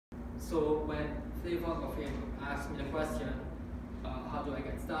So when Flavor of Fame asked me the question, how do I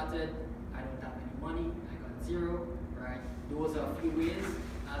get started? I don't have any money, I got zero, right? Those are a few ways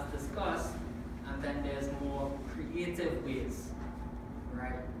as discussed, and then there's more creative ways,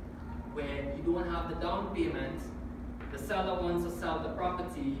 right? Where you don't have the down payment, the seller wants to sell the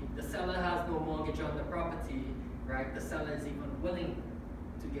property, the seller has no mortgage on the property, right? The seller is even willing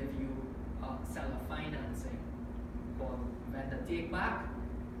to give you seller financing or vendor take back,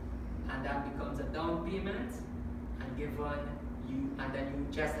 and that becomes a down payment, and given you, and then you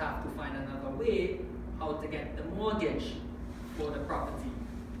just have to find another way how to get the mortgage for the property,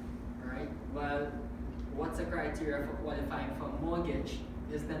 right? Well, what's the criteria for qualifying for a mortgage?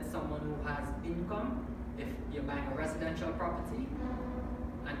 Is that someone who has income, if you're buying a residential property,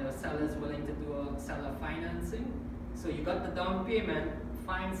 and the seller is willing to do a seller financing. So you got the down payment,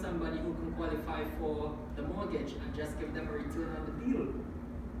 find somebody who can qualify for the mortgage and just give them a return on the deal,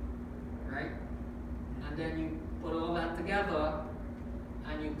 right? And then you put all that together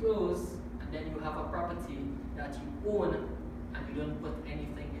and you close, and then you have a property that you own and you don't put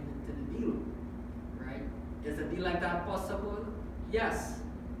anything into the deal, right? Is a deal like that possible? Yes,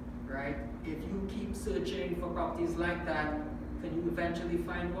 right? If you keep searching for properties like that, can you eventually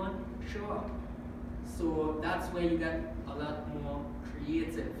find one? Sure. So that's where you get a lot more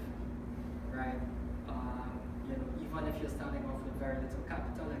creative, right? You know, even if you're starting off with very little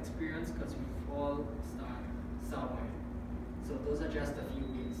capital experience, because we all start somewhere. So those are just a few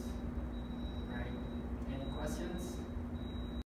ways, right? Any questions?